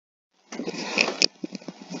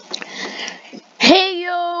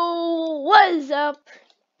What is up?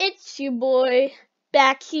 It's your boy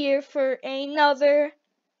back here for another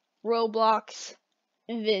Roblox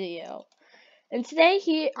video. And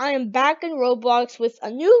today I am back in Roblox with a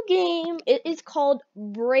new game. It is called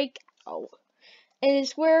Breakout. And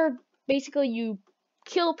it's where basically you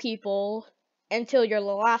kill people until you're the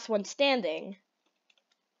last one standing.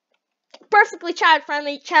 Perfectly child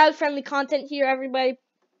friendly content here, everybody.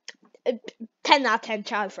 10 out of 10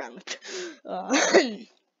 child friendly.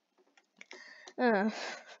 Oh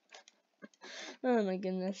my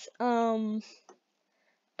goodness.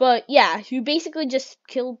 But yeah, you basically just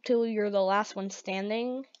kill till you're the last one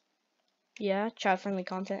standing. Yeah, child-friendly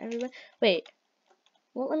content, everybody. Wait,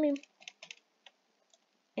 well, let me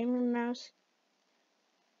aim my mouse.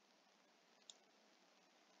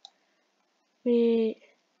 Wait.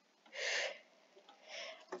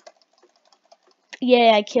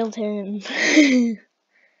 Yeah, I killed him.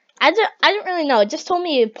 I don't really know. It just told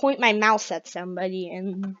me to point my mouse at somebody,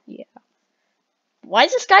 and yeah. Why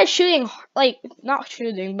is this guy shooting? Like, not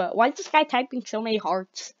shooting, but why is this guy typing so many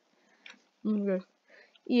hearts? Okay.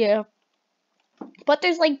 Yeah. But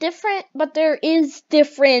there is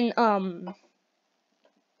different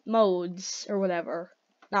modes or whatever.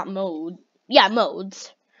 Not mode. Yeah,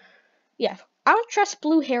 modes. Yeah. I don't trust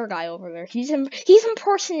blue hair guy over there. He's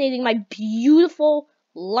impersonating my beautiful,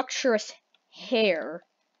 luxurious hair.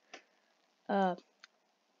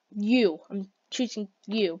 You. I'm choosing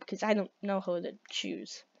you because I don't know who to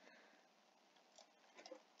choose.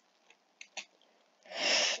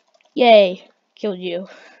 Yay. Killed you.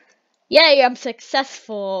 Yay, I'm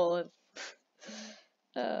successful.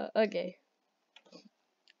 Okay.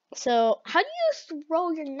 So, how do you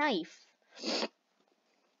throw your knife?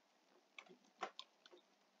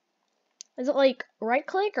 Is it like right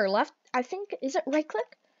click or left? I think, is it right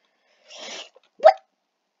click? What?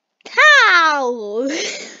 How?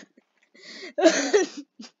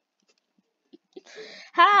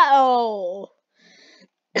 How?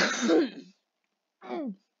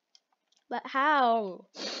 But how?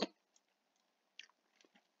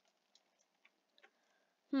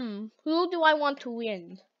 Who do I want to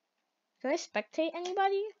win? Can I spectate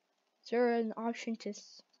anybody? Is there an option to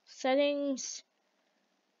settings?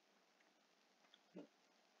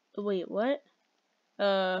 Wait, what?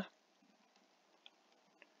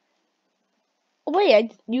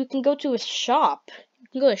 Wait, you can go to a shop. You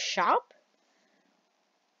can go to shop?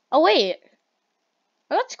 Oh, wait.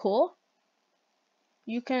 Oh, that's cool.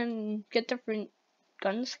 You can get different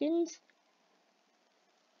gun skins.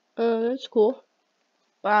 That's cool.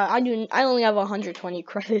 I only have 120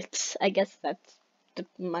 credits. I guess that's the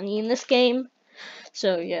money in this game.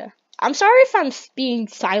 So yeah. I'm sorry if I'm being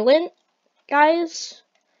silent, guys.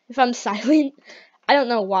 If I'm silent, I don't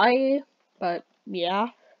know why, but yeah.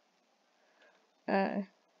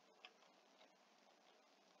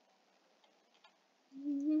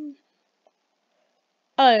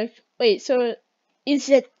 Oh wait. So is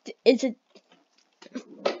it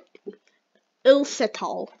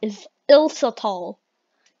Ilsatal? Is Ilsatal?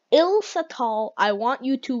 Ilsatal, I want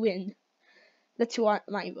you to win. That's who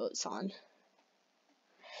my vote's on.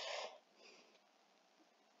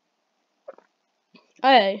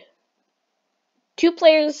 Okay. 2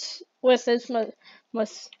 players with this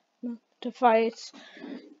must device.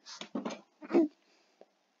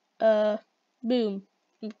 Boom.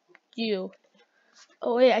 You.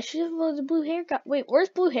 Oh wait, I should have voted the blue hair guy. Wait, where's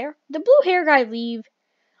blue hair? The blue hair guy leave.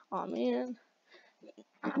 Oh man.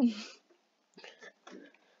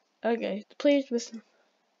 Okay, the players with.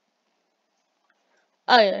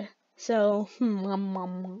 Okay, so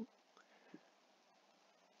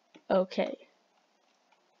okay.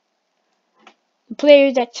 The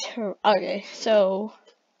players that's her. Okay, so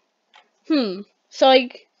so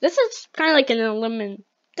like this is kind of like an elimination.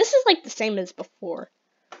 This is like the same as before.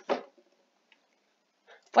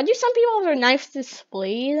 Why do some people have their knives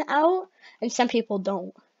displayed out and some people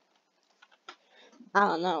don't? I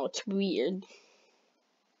don't know. It's weird.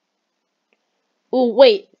 Oh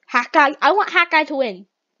wait, Hack Guy. I want Hack Guy to win.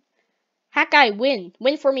 Hack Guy, win.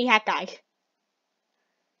 Win for me, Hack Guy.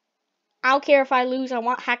 I don't care if I lose. I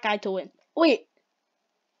want Hack Guy to win. Wait,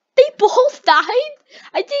 they both died?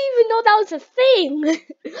 I didn't even know that was a thing.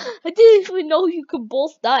 I didn't even know you could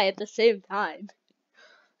both die at the same time.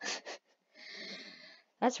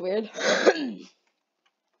 That's weird.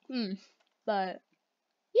 But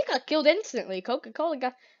he got killed instantly. Coca-Cola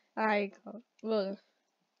got well,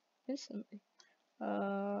 instantly.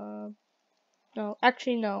 No,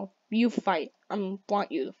 actually no. You fight. I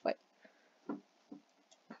want you to fight.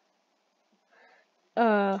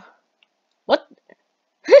 What?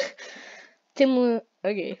 Tim.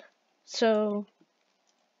 Okay, so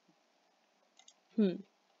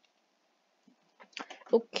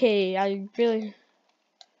Okay, I really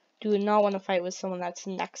do not want to fight with someone that's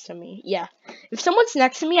next to me. Yeah. If someone's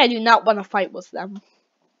next to me, I do not want to fight with them.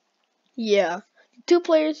 Yeah. 2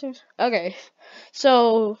 players. Okay.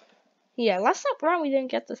 So, yeah, last round we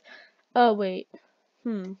didn't get this. Oh, wait.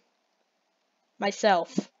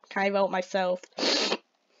 Myself. Can I vote myself?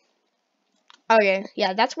 Okay,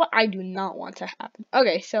 yeah, that's what I do not want to happen.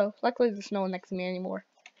 Okay, so luckily there's no one next to me anymore.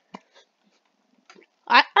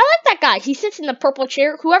 I like that guy. He sits in the purple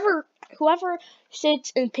chair. Whoever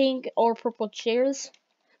sits in pink or purple chairs,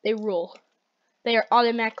 they rule. They are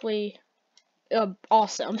automatically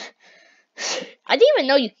awesome. I didn't even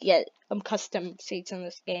know you could get custom seats in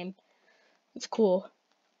this game. It's cool.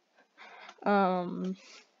 How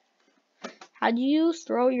do you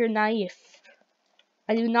throw your knife?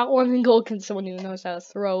 I do not want to go against someone who knows how to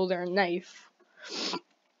throw their knife.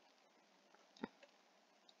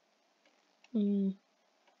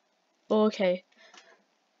 Okay.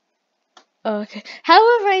 Okay.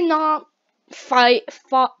 How have I not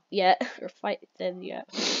fought yet? Or fighted yet?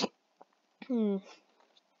 One.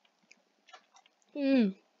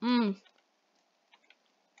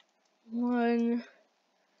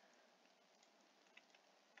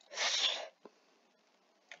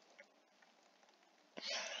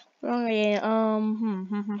 Okay,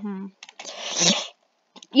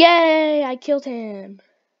 Yay! I killed him.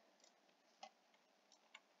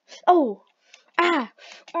 Oh! Ah!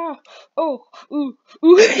 Oh! Oh! Ooh!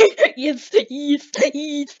 Ooh! Yes! Yes!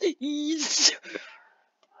 Yes! Yes!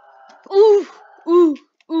 Ooh! Ooh!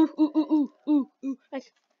 Ooh! Ooh! Ooh! Ooh! Ooh! Ooh!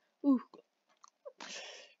 Ooh!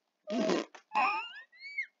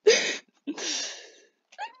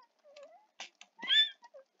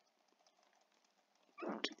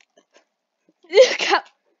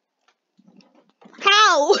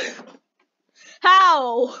 How?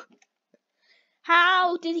 How?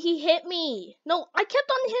 How did he hit me? No, I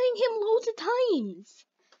kept on hitting him loads of times.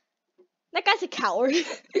 That guy's a coward.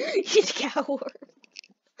 He's a coward.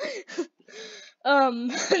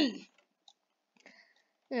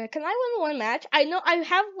 Yeah, can I win one match? I know I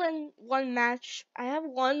have won one match. I have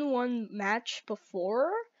won one match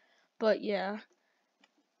before, but yeah.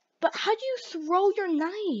 But how do you throw your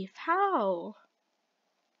knife? How?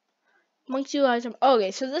 Amongst you guys,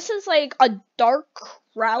 okay. So this is like a dark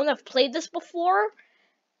round. I've played this before.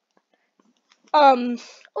 Oh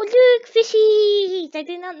look, fishies! I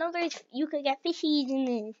did not know you could get fishies in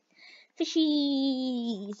this.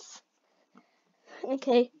 Fishies.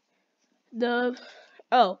 Okay.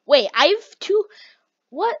 Oh wait, I have 2.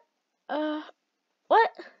 What?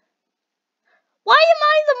 What? Why am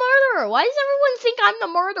I the murderer? Why does everyone think I'm the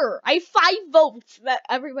murderer? I have 5 votes that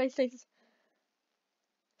everybody says.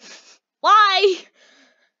 Why?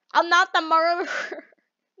 I'm not the murderer.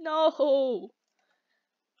 No.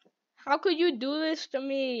 How could you do this to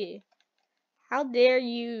me? How dare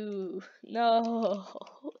you? No.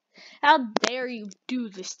 How dare you do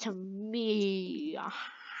this to me?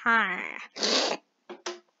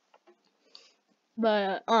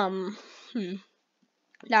 But,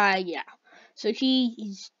 yeah. So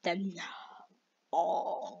he's done.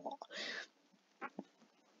 Oh.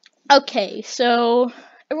 Okay, so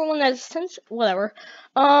everyone has sense. Whatever.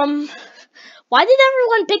 Why did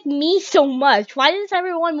everyone pick me so much? Why does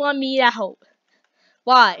everyone want me out?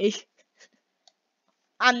 Why?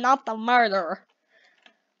 I'm not the murderer.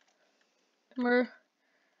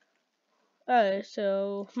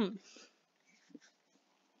 So,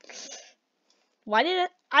 why does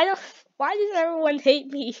everyone hate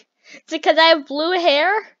me? Is it because I have blue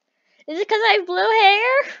hair? Is it because I have blue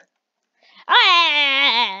hair?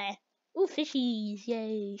 Ah! Ooh, fishies,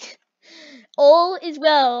 yay. All is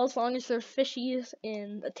well as long as there's fishies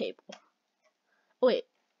in the table. Wait.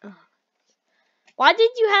 Why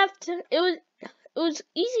did you have to? It was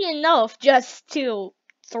easy enough just to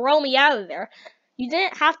throw me out of there. You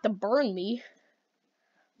didn't have to burn me.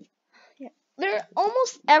 Yeah.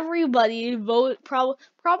 Almost everybody voted. Probably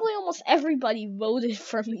almost everybody voted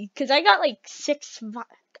for me because I got like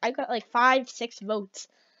 5, 6 votes.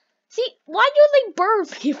 See, why do they burn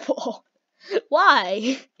people?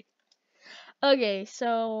 Why? Okay,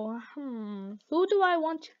 so who do I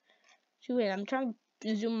want to win? I'm trying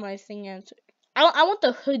to zoom my thing in. I want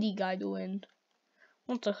the hoodie guy to win.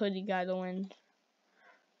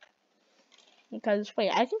 Because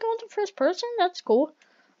wait, I think I want the first person. That's cool.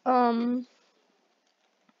 I'm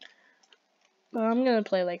gonna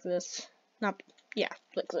play like this. Not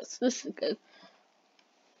like this. This is good.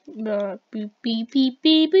 Boop beep beep beep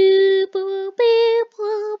boop boop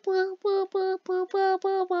boop boop boop boop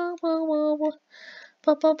boop boop boop boop.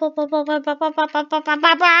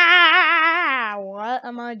 What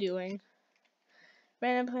am I doing?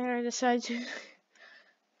 Random player decides to.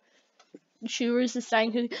 Shooter's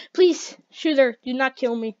deciding to. Please, shooter, do not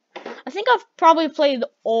kill me. I think I've probably played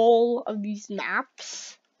all of these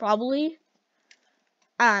maps. Probably.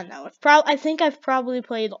 I don't know. I think I've probably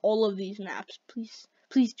played all of these maps. Please,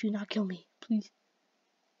 please do not kill me. Please.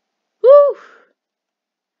 Woo!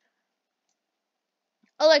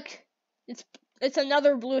 Oh look, it's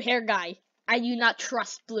another blue hair guy. I do not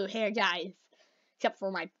trust blue hair guys, except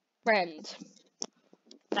for my friend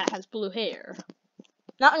that has blue hair.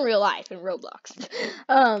 Not in real life, in Roblox.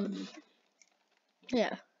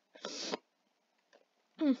 Yeah.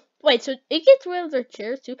 Wait, so it gets rid of their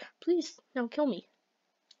chairs too? Please, don't kill me.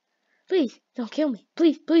 Please, don't kill me.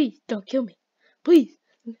 Please, please, don't kill me. Please.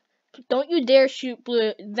 Don't you dare shoot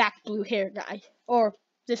that blue hair guy. Or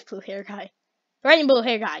this blue hair guy. Or any blue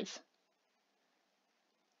hair guys.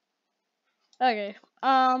 Okay.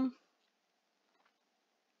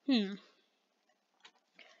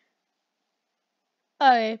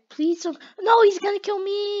 Alright, please don't. No, he's gonna kill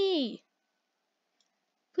me!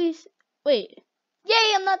 Please. Wait.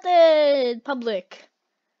 Yay, I'm not dead! Public.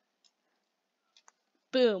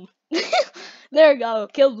 Boom. There we go.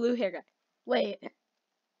 Kill blue hair guy. Wait.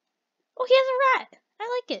 Oh, he has a rat.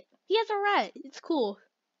 I like it. He has a rat. It's cool.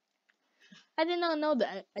 I did not know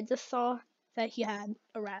that. I just saw that he had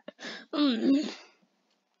a rat.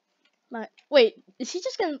 Wait, is he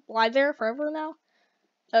just gonna lie there forever now?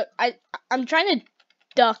 I'm trying to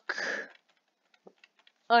duck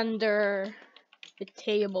under the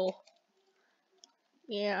table.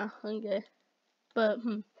 Yeah, okay. But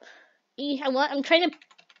I'm trying to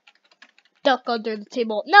duck under the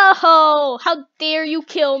table. No! How dare you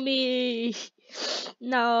kill me?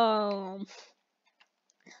 No.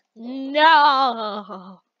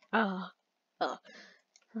 No.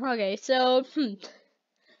 Okay, so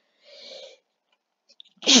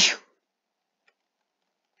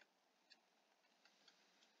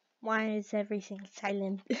why is everything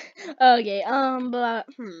silent? Okay, but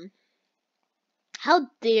how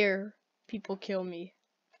dare people kill me?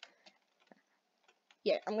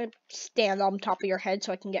 Yeah, I'm gonna stand on top of your head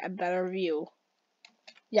so I can get a better view.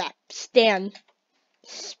 Yeah, standing.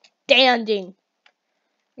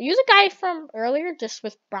 Are you the guy from earlier, just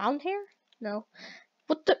with brown hair? No.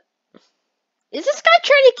 What the? Is this guy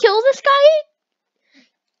trying to kill this guy?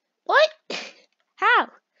 What? How?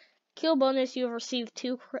 Kill bonus, you have received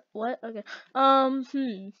 2 what? Okay. Harm.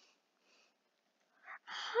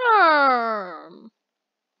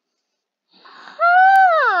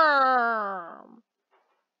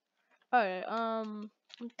 Alright, I'm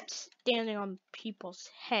standing on people's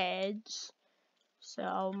heads.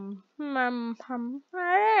 So,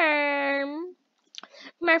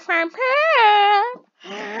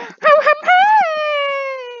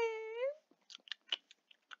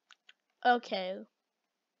 okay.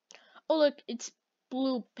 Oh look, it's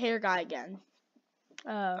blue hair guy again.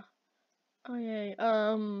 Okay,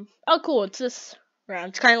 oh cool, it's this round.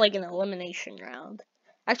 It's kind of like an elimination round.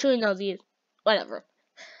 Actually, no, whatever.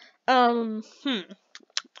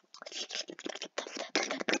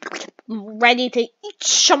 Ready to eat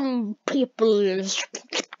some people.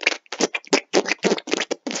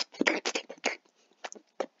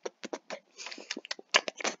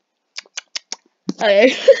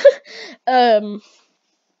 Okay. I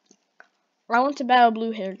want to battle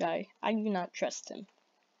blue hair guy. I do not trust him.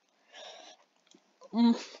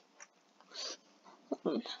 I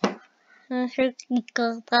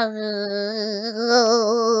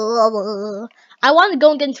want to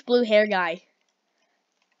go against blue hair guy.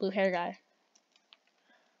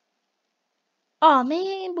 Oh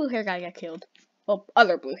man, blue hair guy got killed. Well,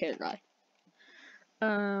 other blue hair guy.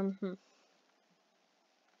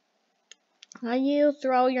 How you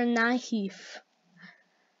throw your knife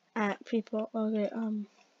at people? Okay,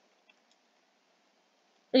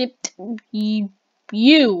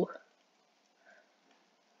 you.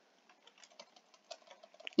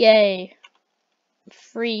 Yay.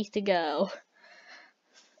 Free to go.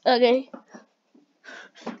 Okay.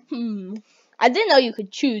 I didn't know you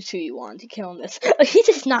could choose who you wanted to kill in this. He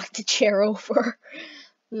just knocked the chair over.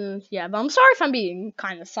 Yeah, but I'm sorry if I'm being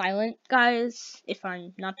kind of silent, guys. If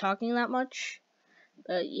I'm not talking that much.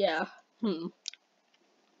 But yeah.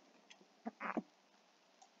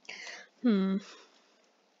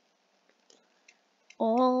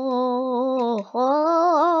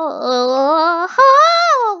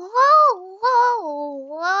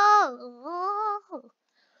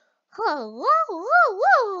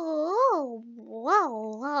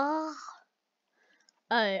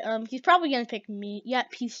 He's probably gonna pick me.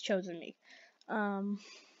 Yep, he's chosen me.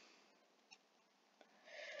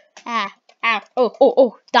 Ah,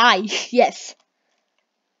 oh, die. Yes.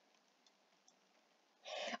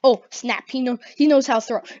 Oh, snap. He knows how to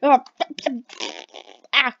throw.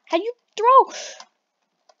 Ah, how you throw?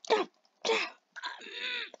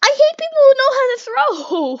 I hate people who know how to throw.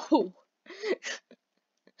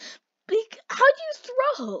 How do you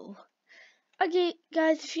throw? Okay,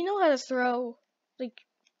 guys, if you know how to throw, like,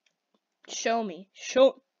 show me.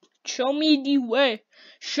 Show me the way.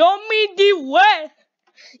 Show me the way.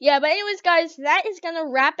 Yeah, but anyways, guys, that is gonna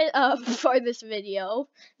wrap it up for this video.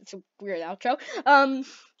 It's a weird outro.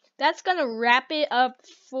 That's gonna wrap it up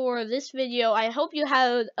for this video. I hope you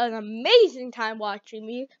had an amazing time watching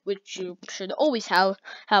me, which you should always have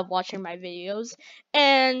watching my videos.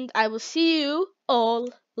 And I will see you all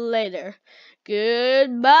later.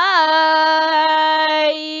 Goodbye.